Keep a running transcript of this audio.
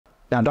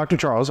Now, Dr.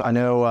 Charles, I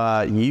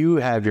know you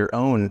have your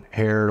own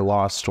hair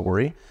loss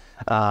story,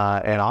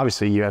 and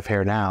obviously you have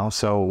hair now.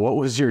 So what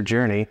was your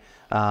journey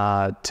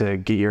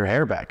to get your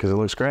hair back? Because it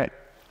looks great.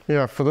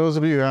 Yeah, for those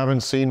of you who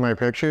haven't seen my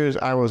pictures,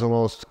 I was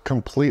almost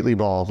completely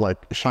bald, like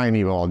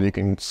shiny bald. You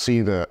can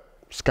see the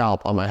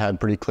scalp on my head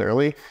pretty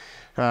clearly.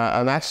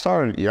 And that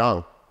started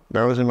young.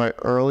 That was in my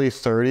early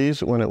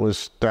 30s when it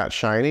was that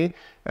shiny.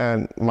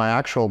 And my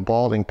actual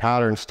balding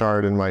pattern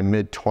started in my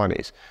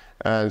mid-20s.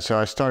 And so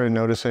I started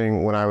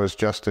noticing when I was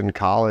just in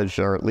college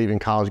or leaving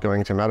college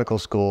going to medical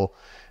school,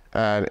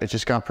 and it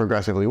just got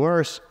progressively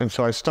worse. And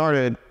so I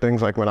started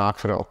things like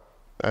minoxidil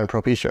and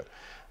Propecia.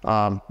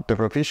 The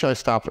Propecia I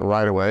stopped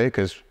right away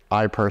because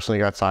I personally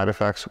got side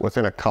effects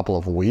within a couple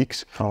of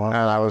weeks. Oh, wow. And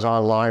I was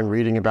online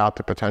reading about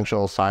the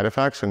potential side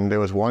effects, and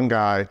there was one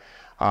guy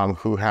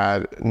who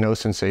had no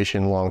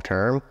sensation long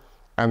term.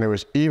 And there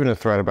was even a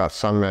thread about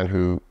some men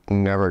who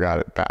never got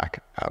it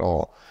back at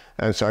all.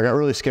 And so I got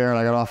really scared.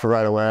 I got off it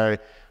right away.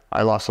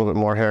 I lost a little bit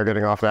more hair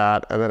getting off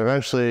that. And then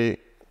eventually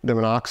the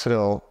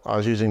minoxidil, I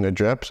was using the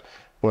drips,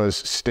 was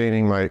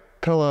staining my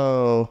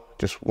pillow,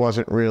 just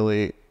wasn't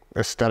really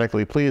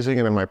aesthetically pleasing.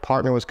 And then my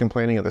partner was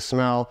complaining of the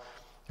smell.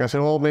 And I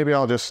said, well, maybe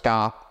I'll just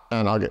stop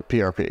and I'll get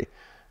PRP.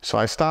 So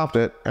I stopped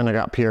it and I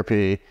got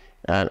PRP,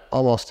 and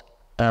almost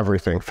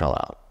everything fell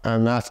out.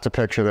 And that's the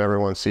picture that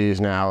everyone sees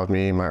now of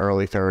me in my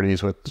early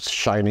 30s with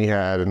shiny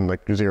head and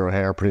like zero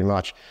hair pretty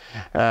much.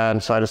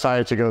 And so I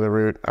decided to go the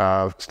route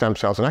of stem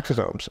cells and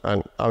exosomes.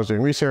 And I was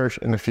doing research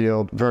in the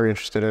field, very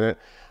interested in it.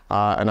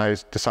 And I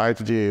decided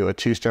to do a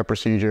two-step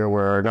procedure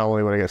where not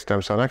only would I get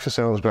stem cell and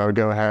exosomes, but I would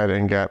go ahead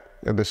and get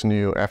this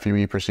new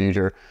FUE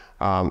procedure,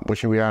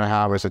 which we ought to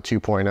have as a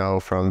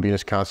 2.0 from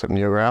Venus Concept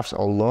Neografts,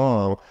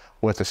 along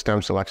with the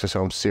stem cell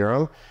exosome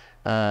serum.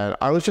 And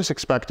I was just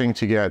expecting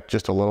to get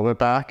just a little bit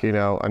back, you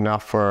know,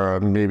 enough for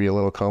maybe a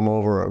little comb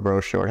over or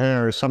grow short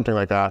hair or something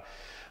like that.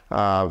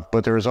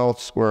 But the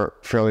results were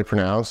fairly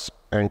pronounced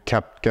and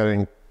kept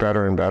getting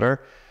better and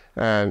better.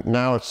 And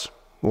now it's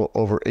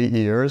over 8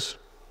 years,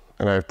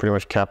 and I've pretty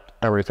much kept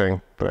everything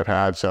that I've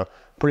had. So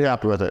pretty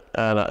happy with it.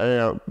 And you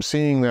know,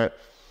 seeing that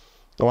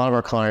a lot of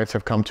our clients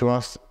have come to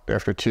us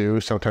after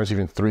 2, sometimes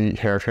even 3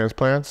 hair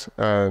transplants,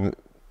 and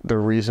the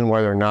reason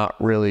why they're not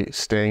really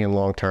staying in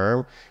long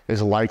term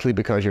is likely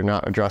because you're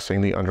not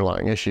addressing the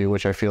underlying issue,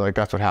 which I feel like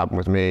that's what happened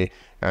with me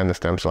and the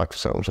stem cell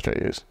exosomes, which I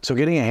use. So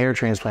getting a hair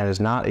transplant is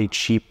not a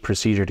cheap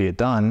procedure to get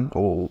done.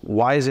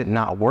 Why is it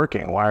not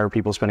working? Why are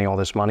people spending all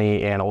this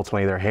money and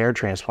ultimately their hair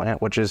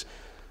transplant, which is,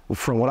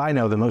 from what I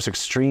know, the most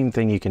extreme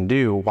thing you can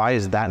do? Why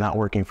is that not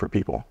working for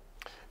people?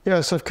 Yeah,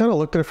 so I've kind of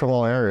looked at it from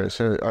all areas.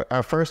 So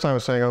at first I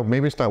was saying, oh,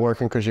 maybe it's not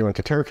working because you went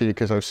to Turkey,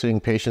 because I was seeing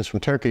patients from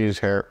Turkey whose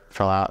hair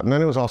fell out. And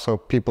then it was also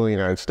people in the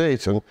United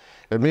States. And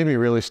it made me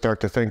really start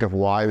to think of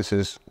why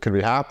this could be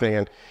happening.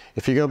 And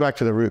if you go back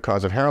to the root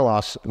cause of hair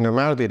loss, no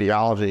matter the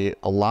etiology,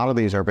 a lot of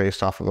these are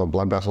based off of a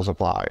blood vessel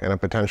supply and a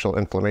potential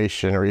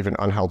inflammation or even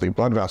unhealthy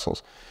blood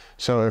vessels.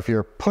 So if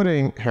you're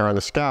putting hair on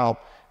the scalp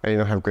and you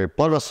don't have great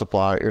blood vessel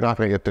supply, you're not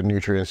going to get the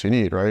nutrients you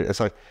need, right?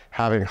 It's like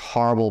having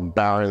horrible,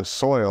 barren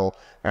soil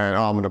and,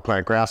 oh, I'm going to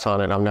plant grass on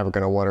it, and I'm never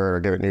going to water it or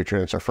give it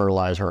nutrients or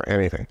fertilizer or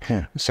anything.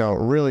 Yeah. So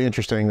really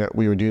interesting that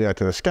we would do that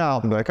to the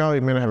scalp and be like, oh, you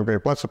may not have a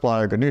great blood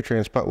supply or good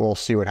nutrients, but we'll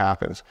see what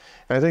happens.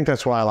 And I think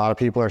that's why a lot of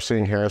people are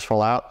seeing hairs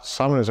fall out,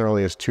 some as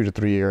early as 2 to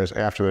 3 years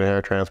after the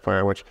hair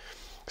transplant, which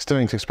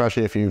stinks,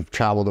 especially if you've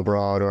traveled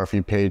abroad or if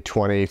you paid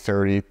 $20,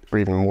 $30, or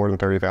even more than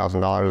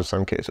 $30,000 in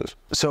some cases.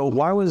 So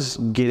why was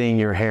getting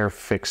your hair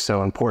fixed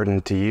so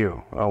important to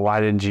you? Why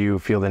did you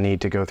feel the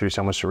need to go through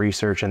so much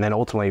research and then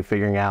ultimately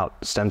figuring out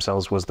stem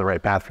cells was the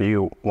right path for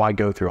you? Why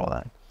go through all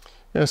that?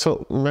 Yeah,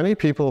 so many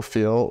people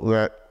feel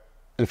that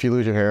if you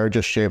lose your hair,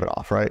 just shave it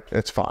off, right?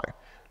 It's fine.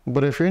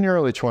 But if you're in your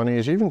early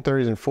 20s, even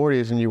 30s and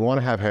 40s, and you want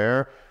to have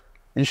hair,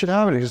 you should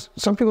have it, because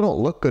some people don't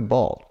look good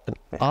bald. And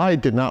I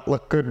did not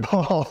look good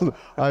bald.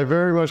 I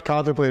very much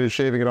contemplated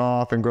shaving it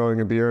off and growing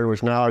a beard,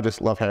 which now I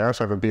just love hair,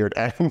 so I have a beard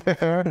and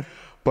hair.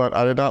 But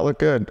I did not look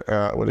good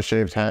with a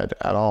shaved head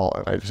at all.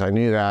 And I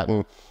knew that,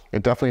 and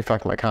it definitely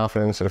affected my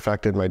confidence. It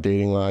affected my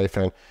dating life.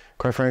 And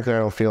quite frankly, I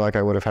don't feel like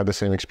I would have had the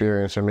same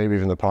experience, or maybe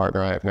even the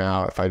partner I have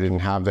now, if I didn't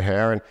have the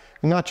hair. And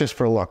not just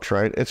for looks,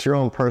 right? It's your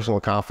own personal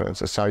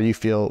confidence. It's how you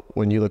feel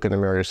when you look in the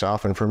mirror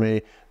yourself. And for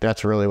me,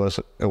 that's really what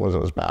it was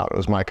about. It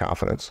was my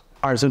confidence.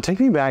 All right, so take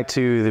me back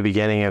to the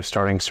beginning of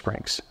starting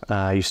Sprinks.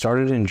 You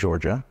started in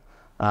Georgia.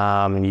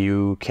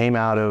 You came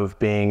out of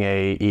being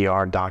a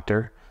ER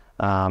doctor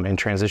and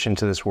transitioned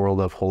to this world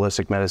of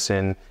holistic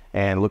medicine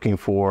and looking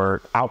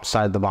for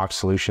outside the box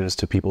solutions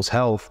to people's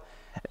health.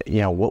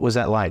 You know, what was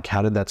that like?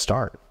 How did that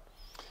start?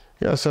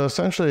 Yeah, so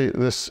essentially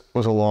this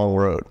was a long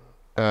road,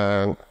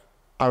 and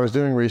I was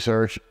doing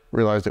research,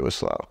 realized it was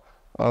slow.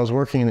 I was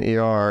working in the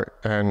ER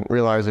and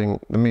realizing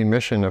the main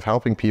mission of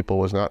helping people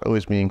was not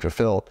always being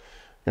fulfilled.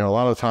 You know, a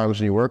lot of times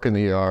when you work in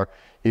the ER,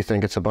 you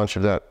think it's a bunch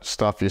of that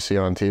stuff you see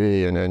on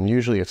TV, and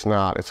usually it's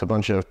not. It's a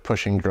bunch of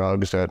pushing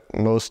drugs that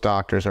most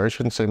doctors, or I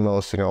shouldn't say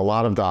most, you know, a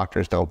lot of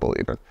doctors don't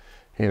believe in.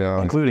 you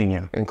know. Including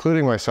you.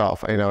 Including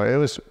myself. You know, it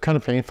was kind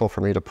of painful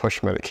for me to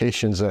push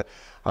medications that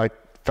I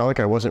felt like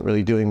I wasn't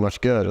really doing much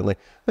good. And like,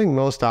 I think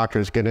most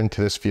doctors get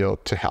into this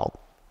field to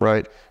help,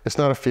 right? It's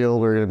not a field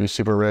where you're going to be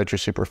super rich or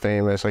super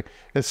famous. Like,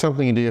 it's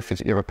something you do if you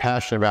have a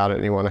passion about it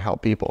and you want to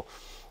help people.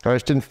 I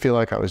just didn't feel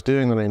like I was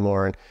doing that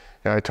anymore. And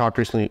you know, I talked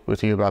recently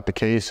with you about the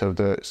case of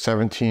the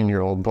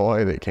 17-year-old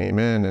boy that came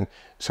in and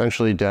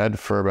essentially dead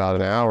for about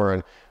an hour.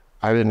 And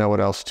I didn't know what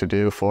else to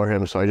do for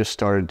him. So I just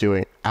started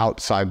doing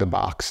outside the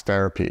box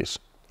therapies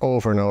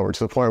over and over, to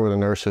the point where the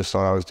nurses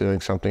thought I was doing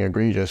something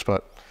egregious,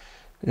 but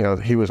you know,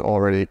 he was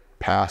already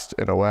passed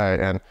in a way,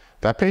 and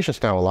that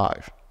patient's now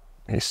alive.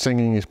 He's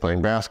singing, he's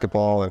playing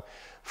basketball, and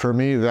for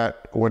me,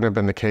 that wouldn't have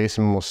been the case.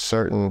 I'm almost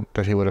certain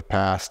that he would have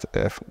passed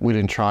if we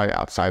didn't try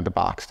outside the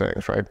box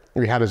things, right?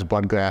 We had his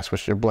blood gas,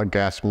 which your blood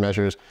gas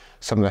measures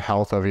some of the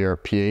health of your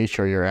pH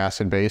or your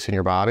acid base in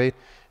your body.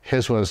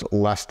 His was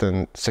less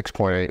than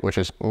 6.8, which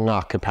is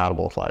not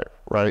compatible with life,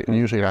 right?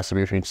 Usually it has to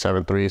be between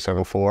 7.3,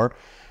 7.4,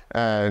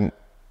 and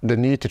the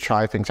need to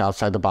try things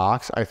outside the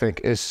box, I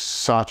think, is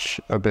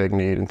such a big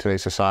need in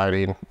today's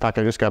society. In fact,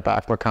 I just got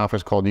back from a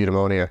conference called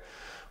Eudaimonia,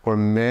 where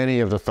many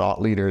of the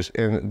thought leaders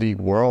in the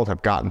world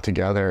have gotten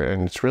together,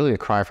 and it's really a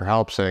cry for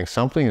help, saying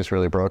something is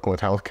really broken with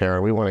healthcare,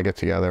 and we want to get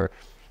together,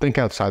 think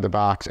outside the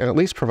box, and at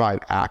least provide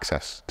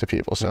access to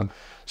people. So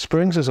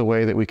Springs is a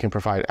way that we can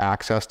provide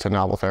access to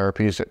novel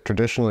therapies that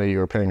traditionally you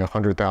were paying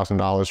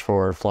 $100,000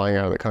 for, flying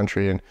out of the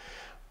country, and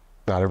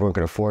not everyone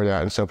can afford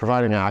that. And so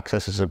providing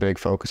access is a big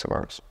focus of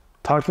ours.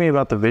 Talk to me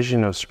about the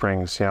vision of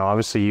Springs. You know,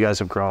 obviously you guys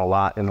have grown a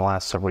lot in the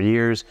last several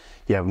years.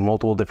 You have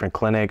multiple different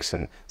clinics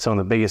in some of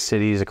the biggest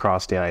cities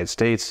across the United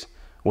States.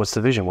 What's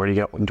the vision? Where do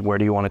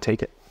you want to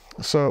take it?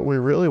 So we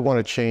really want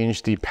to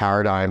change the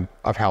paradigm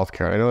of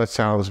healthcare. I know that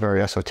sounds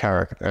very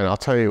esoteric, and I'll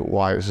tell you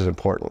why this is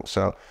important.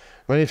 So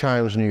many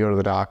times when you go to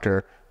the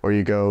doctor or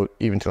you go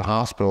even to the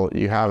hospital,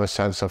 you have a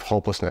sense of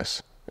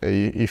hopelessness.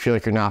 You feel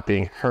like you're not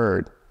being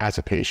heard as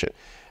a patient.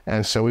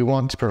 And so we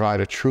want to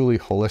provide a truly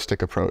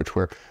holistic approach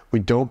where we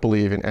don't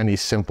believe in any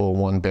simple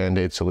one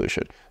Band-Aid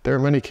solution. There are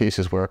many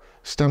cases where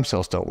stem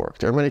cells don't work.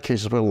 There are many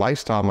cases where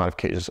lifestyle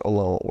modifications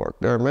alone won't work.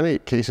 There are many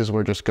cases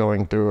where just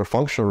going through a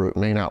functional route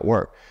may not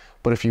work.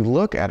 But if you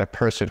look at a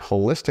person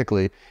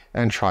holistically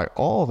and try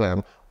all of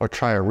them, or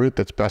try a route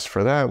that's best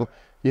for them,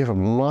 you have a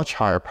much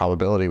higher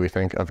probability, we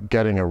think, of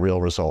getting a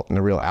real result and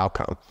a real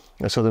outcome.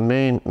 And so the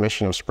main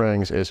mission of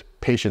Springs is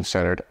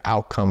patient-centered,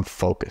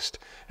 outcome-focused.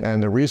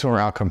 And the reason we're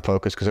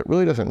outcome-focused, because it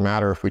really doesn't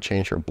matter if we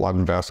change your blood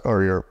vessel,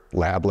 or your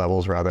lab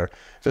levels rather.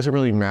 It doesn't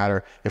really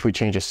matter if we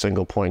change a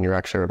single point in your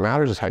X-ray. What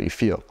matters is how you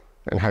feel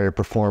and how you're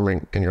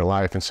performing in your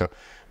life. And so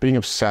being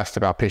obsessed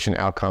about patient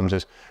outcomes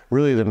is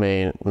really the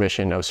main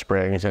mission of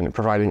Springs, and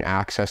providing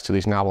access to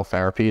these novel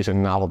therapies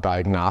and novel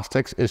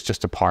diagnostics is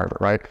just a part of it,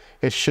 right?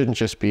 It shouldn't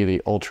just be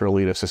the ultra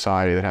elite of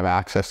society that have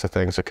access to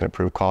things that can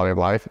improve quality of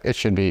life. It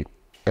should be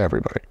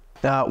everybody.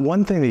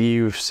 One thing that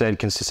you've said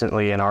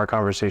consistently in our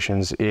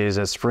conversations is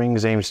that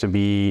Springs aims to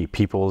be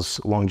people's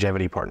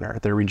longevity partner,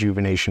 their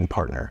rejuvenation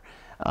partner.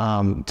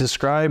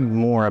 Describe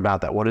more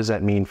about that. What does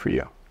that mean for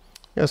you?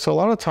 Yeah, so a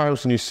lot of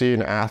times when you see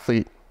an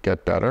athlete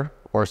get better,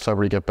 or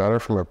somebody get better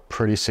from a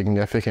pretty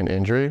significant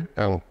injury,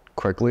 and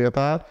quickly at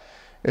that,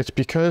 it's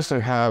because they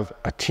have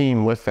a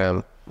team with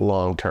them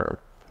long term.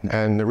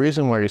 And the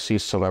reason why you see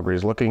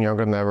celebrities looking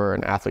younger than ever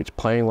and athletes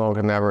playing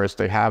longer than ever is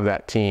they have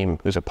that team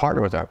who's a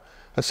partner with them.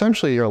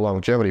 Essentially, you're a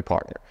longevity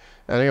partner.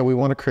 And again, we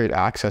want to create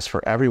access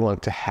for everyone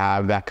to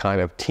have that kind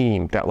of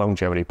team, that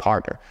longevity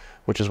partner,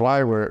 which is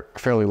why we're a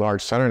fairly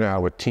large center now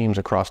with teams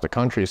across the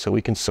country, so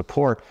we can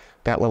support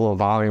that level of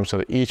volume so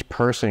that each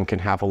person can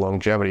have a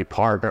longevity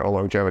partner, a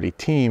longevity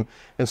team,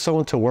 and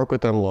someone to work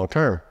with them long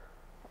term.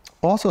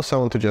 Also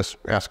someone to just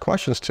ask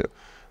questions to.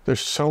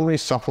 There's so many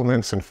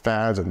supplements and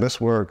fads, and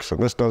this works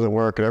and this doesn't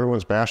work, and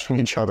everyone's bashing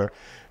each other.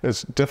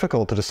 It's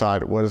difficult to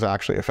decide what is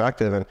actually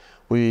effective, and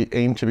we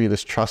aim to be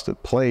this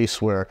trusted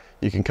place where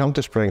you can come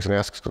to Springs and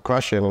ask a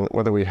question, and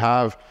whether we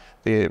have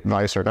the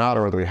advice or not,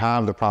 or whether we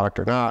have the product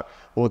or not,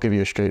 we'll give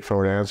you a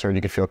straightforward answer, and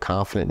you can feel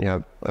confident you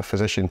have a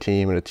physician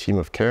team and a team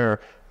of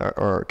care,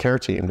 or a care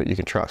team that you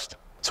can trust.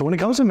 So when it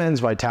comes to men's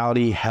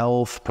vitality,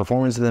 health,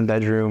 performance in the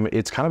bedroom,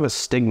 it's kind of a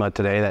stigma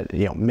today that,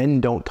 you know, men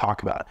don't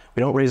talk about it.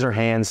 We don't raise our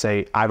hands,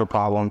 say, I have a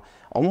problem,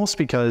 almost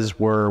because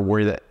we're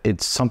worried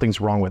that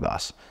something's wrong with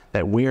us,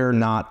 that we're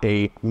not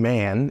a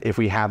man if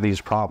we have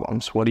these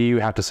problems. What do you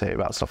have to say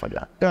about stuff like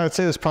that? Yeah, I'd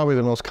say it's probably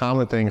the most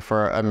common thing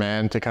for a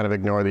man to kind of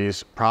ignore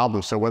these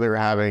problems. So whether you're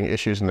having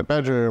issues in the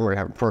bedroom, or you're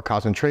having poor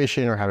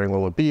concentration, or having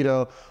low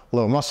libido,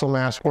 low muscle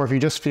mass, or if you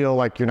just feel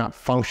like you're not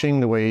functioning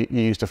the way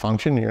you used to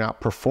function, you're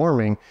not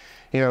performing,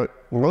 you know,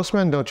 most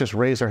men don't just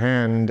raise their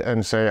hand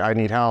and say, I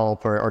need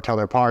help, or tell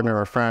their partner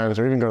or friends,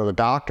 or even go to the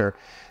doctor.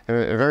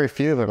 And very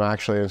few of them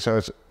actually. And so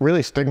it's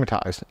really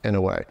stigmatized in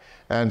a way.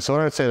 And so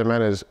what I'd say to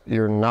men is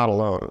you're not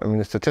alone. I mean,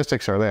 the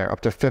statistics are there. Up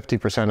to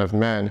 50% of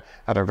men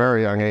at a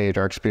very young age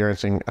are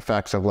experiencing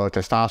effects of low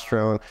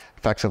testosterone,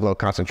 effects of low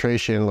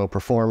concentration, low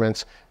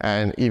performance,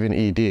 and even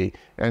ED.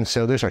 And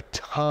so there's a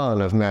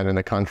ton of men in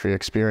the country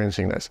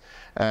experiencing this.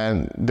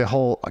 And the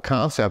whole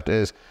concept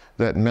is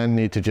that men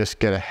need to just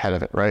get ahead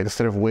of it, right?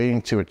 Instead of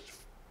waiting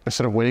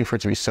for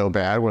it to be so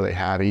bad where they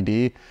have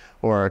ED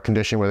or a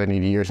condition where they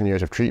need years and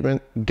years of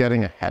treatment,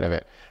 getting ahead of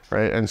it,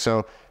 right? And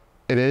so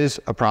it is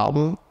a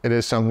problem. It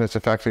is something that's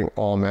affecting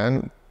all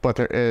men, but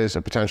there is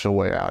a potential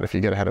way out if you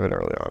get ahead of it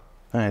early on.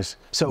 Nice.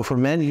 So for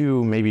men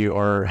who maybe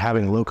are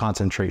having low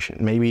concentration,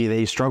 maybe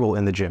they struggle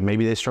in the gym,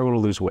 maybe they struggle to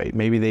lose weight,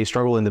 maybe they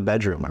struggle in the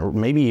bedroom, or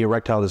maybe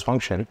erectile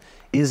dysfunction,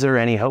 is there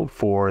any hope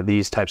for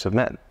these types of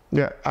men?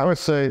 Yeah, I would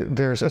say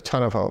there's a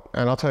ton of hope.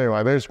 And I'll tell you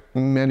why. There's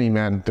many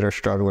men that are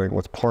struggling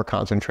with poor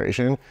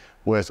concentration,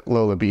 with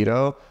low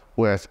libido,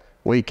 with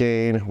weight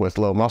gain, with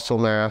low muscle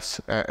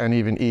mass, and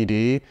even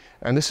ED.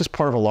 And this is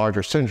part of a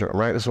larger syndrome,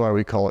 right? This is why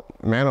we call it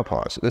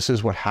menopause. This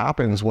is what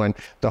happens when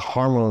the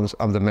hormones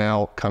of the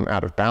male come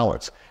out of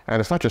balance. And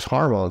it's not just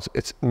hormones,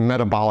 it's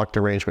metabolic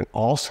derangement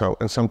also,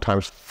 and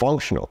sometimes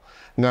functional.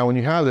 Now, when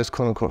you have this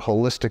quote unquote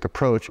holistic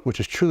approach, which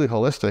is truly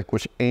holistic,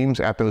 which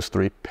aims at those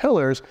three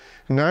pillars,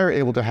 now you're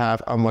able to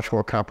have a much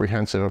more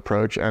comprehensive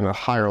approach and a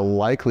higher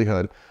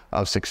likelihood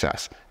of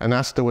success. And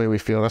that's the way we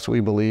feel, that's what we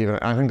believe. And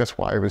I think that's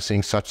why we've been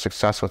seeing such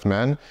success with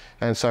men.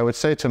 And so I would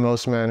say to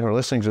most men who are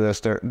listening to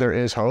this, there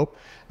is hope.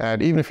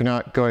 And even if you're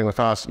not going with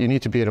us, you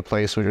need to be at a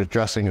place where you're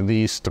addressing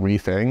these three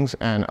things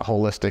and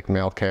holistic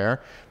male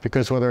care.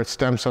 Because whether it's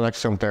stem cell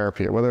exosome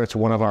therapy, or whether it's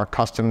one of our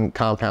custom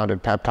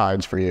compounded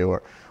peptides for you,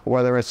 or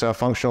whether it's a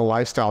functional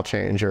lifestyle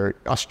change, or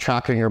us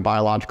tracking your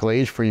biological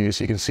age for you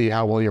so you can see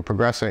how well you're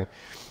progressing,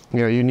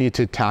 you need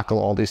to tackle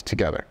all these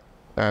together.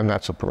 And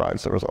that's what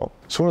provides the result.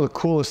 So one of the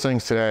coolest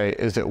things today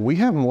is that we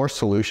have more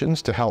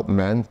solutions to help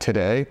men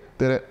today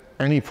than at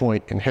any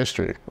point in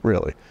history,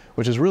 really,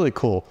 which is really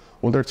cool.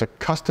 Whether it's a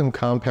custom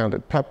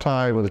compounded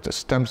peptide, whether it's a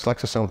stem cell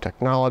exosome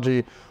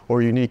technology,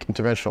 or unique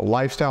interventional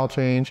lifestyle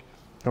change,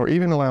 or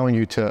even allowing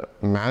you to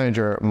manage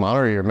or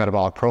monitor your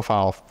metabolic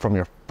profile from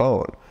your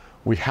phone.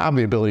 We have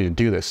the ability to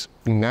do this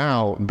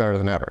now better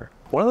than ever.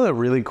 One of the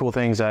really cool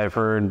things I've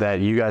heard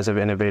that you guys have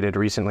innovated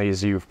recently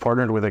is you've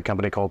partnered with a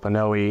company called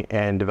Pinoe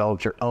and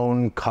developed your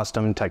own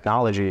custom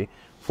technology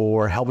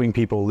for helping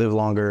people live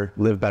longer,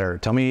 live better.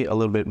 Tell me a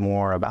little bit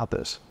more about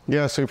this.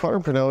 Yeah, so partner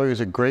Pinoe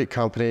is a great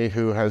company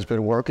who has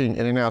been working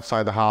in and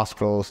outside the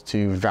hospitals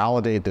to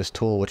validate this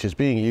tool, which is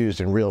being used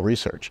in real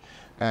research.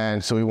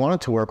 And so we wanted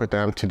to work with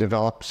them to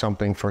develop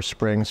something for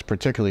Springs,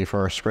 particularly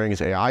for our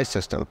Springs AI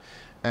system.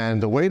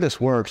 And the way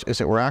this works is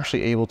that we're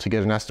actually able to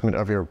get an estimate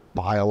of your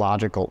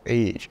biological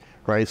age,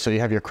 right? So you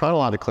have your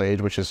chronological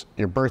age, which is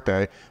your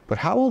birthday, but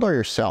how old are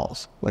your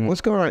cells? Like what's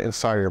going on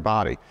inside of your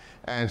body?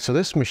 And so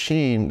this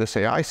machine, this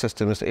AI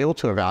system, is able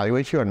to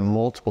evaluate you on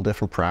multiple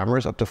different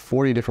parameters, up to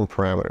 40 different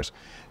parameters.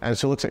 And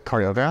so it looks at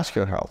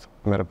cardiovascular health,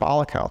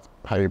 metabolic health,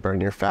 how you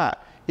burn your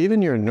fat,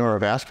 even your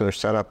neurovascular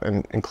setup,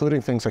 and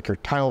including things like your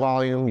tidal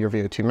volume, your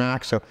VO2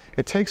 max. So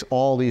it takes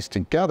all these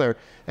together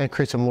and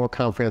creates a more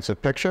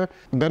comprehensive picture.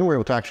 Then we're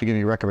able to actually give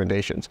you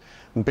recommendations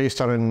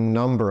based on a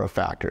number of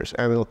factors.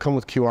 And it'll come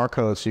with QR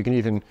codes, so you can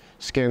even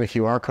scan the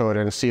QR code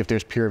and see if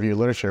there's peer-reviewed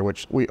literature,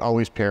 which we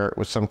always pair it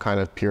with some kind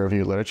of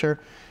peer-reviewed literature.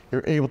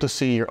 You're able to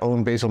see your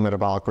own basal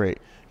metabolic rate,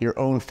 your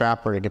own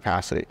fat burning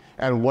capacity,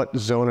 and what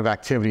zone of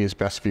activity is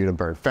best for you to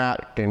burn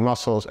fat, gain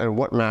muscles, and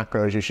what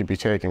macros you should be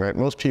taking, right?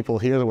 Most people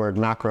hear the word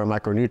macro and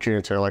micronutrients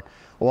and they're like,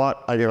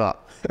 what? I give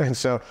up. And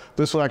so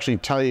this will actually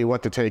tell you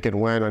what to take and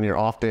when on your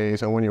off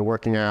days and when you're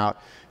working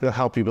out. It'll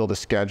help you build a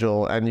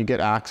schedule, and you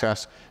get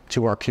access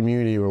to our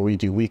community where we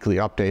do weekly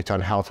updates on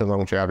health and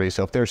longevity.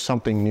 So if there's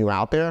something new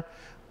out there,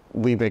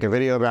 we make a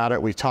video about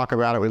it, we talk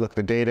about it, we look at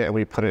the data, and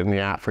we put it in the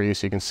app for you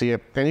so you can see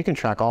it. And you can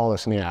track all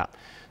this in the app.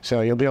 So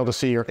you'll be able to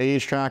see your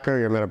age tracker,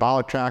 your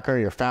metabolic tracker,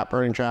 your fat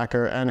burning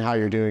tracker, and how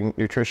you're doing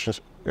nutrition,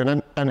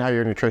 and how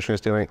your nutrition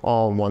is doing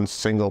all in one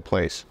single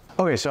place.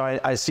 Okay, so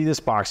I see this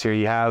box here.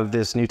 You have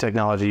this new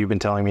technology you've been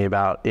telling me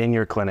about in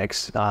your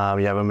clinics. You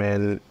have them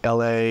in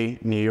LA,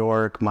 New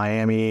York,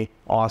 Miami,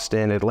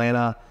 Austin,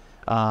 Atlanta.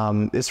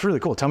 It's really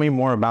cool. Tell me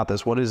more about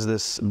this. What is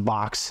this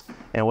box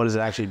and what does it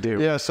actually do?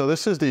 Yeah, so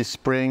this is the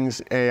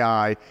Springs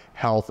AI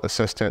Health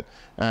Assistant,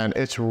 and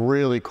it's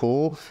really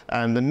cool.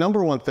 And the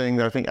number one thing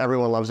that I think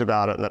everyone loves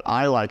about it, and that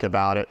I like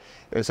about it,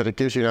 is that it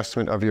gives you an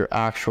estimate of your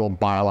actual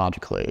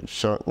biological age.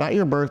 So not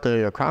your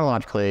birthday or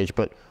chronological age,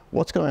 but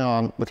what's going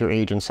on with your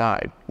age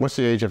inside? What's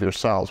the age of your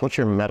cells? What's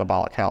your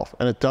metabolic health?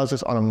 And it does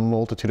this on a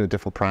multitude of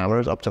different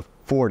parameters, up to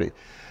 40.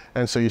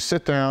 And so you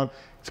sit down,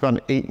 it's about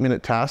an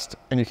 8-minute test,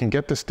 and you can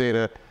get this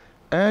data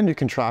and you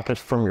can track it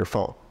from your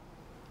phone.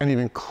 And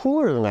even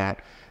cooler than that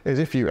is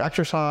if you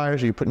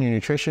exercise, you put in your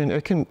nutrition,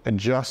 it can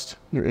adjust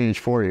your age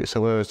for you.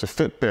 So whether it's a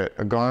Fitbit,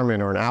 a Garmin,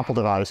 or an Apple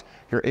device,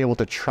 you're able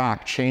to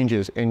track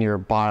changes in your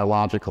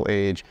biological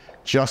age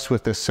just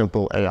with this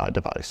simple AI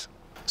device.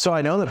 So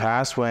I know in the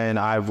past when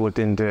I've looked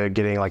into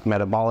getting like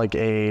metabolic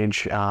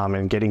age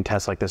and getting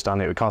tests like this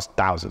done, it would cost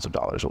thousands of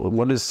dollars.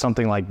 What does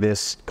something like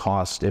this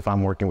cost if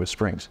I'm working with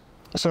Springs?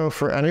 So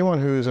for anyone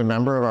who's a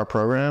member of our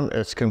program,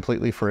 it's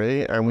completely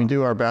free, and we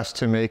do our best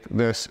to make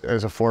this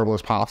as affordable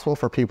as possible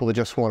for people that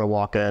just want to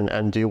walk in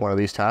and do one of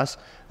these tests.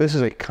 This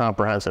is a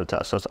comprehensive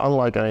test, so it's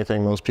unlike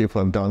anything most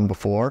people have done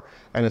before,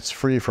 and it's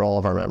free for all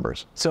of our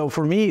members. So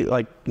for me,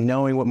 like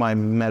knowing what my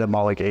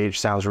metabolic age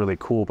sounds really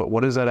cool, but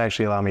what does that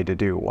actually allow me to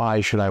do?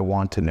 Why should I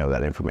want to know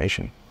that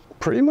information?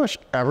 Pretty much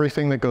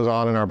everything that goes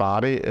on in our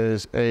body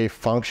is a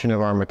function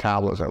of our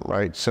metabolism,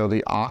 right? So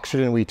the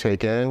oxygen we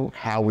take in,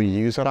 how we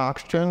use that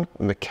oxygen,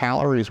 and the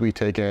calories we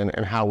take in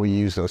and how we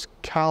use those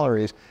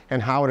calories,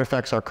 and how it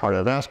affects our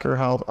cardiovascular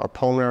health, our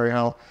pulmonary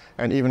health,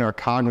 and even our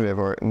cognitive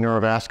or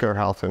neurovascular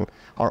health and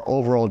our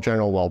overall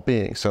general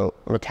well-being. So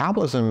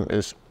metabolism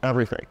is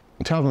everything.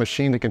 To have a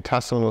machine that can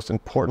test some of the most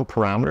important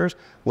parameters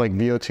like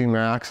VO2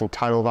 max and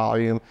tidal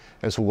volume,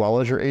 as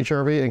well as your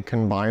HRV, and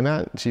combine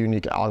that to a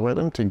unique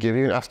algorithm to give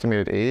you an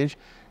estimated age.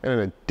 And in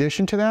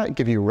addition to that,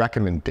 give you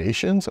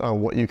recommendations on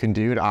what you can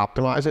do to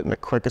optimize it in the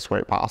quickest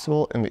way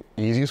possible and the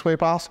easiest way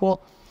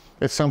possible.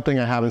 It's something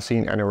I haven't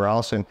seen anywhere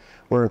else, and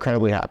we're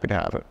incredibly happy to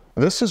have it.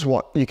 This is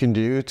what you can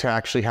do to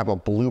actually have a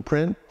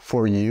blueprint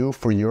for you,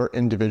 for your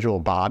individual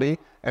body,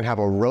 and have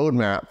a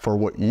roadmap for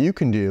what you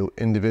can do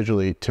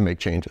individually to make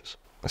changes.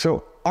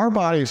 So our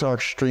bodies are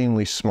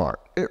extremely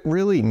smart. It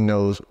really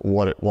knows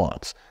what it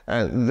wants.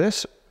 And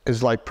this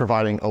is like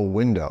providing a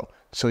window.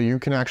 So you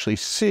can actually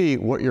see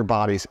what your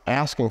body's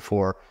asking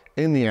for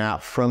in the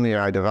app from the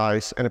AI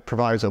device, and it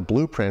provides a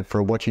blueprint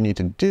for what you need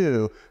to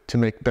do to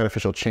make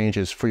beneficial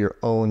changes for your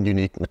own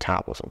unique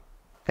metabolism.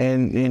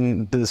 And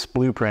in this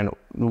blueprint,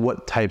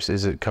 what types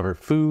does it cover?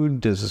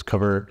 Food? Does this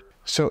cover?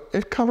 So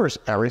it covers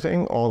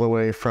everything, all the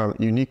way from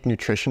unique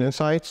nutrition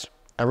insights,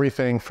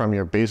 everything from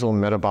your basal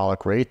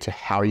metabolic rate to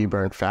how you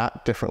burn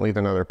fat differently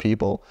than other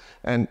people,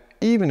 and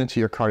even into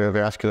your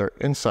cardiovascular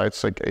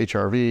insights like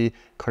HRV,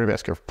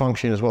 cardiovascular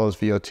function, as well as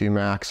VO2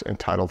 max and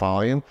tidal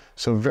volume.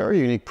 So very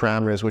unique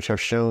parameters which have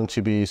shown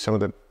to be some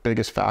of the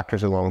biggest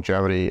factors in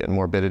longevity and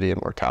morbidity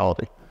and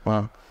mortality.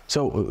 Wow.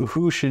 So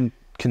who should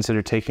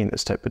consider taking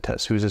this type of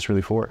test? Who is this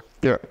really for?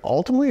 Yeah,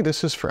 ultimately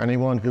this is for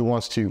anyone who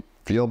wants to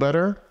feel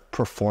better,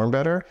 perform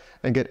better,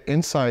 and get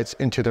insights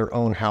into their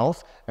own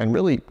health and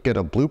really get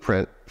a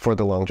blueprint for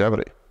the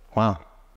longevity. Wow.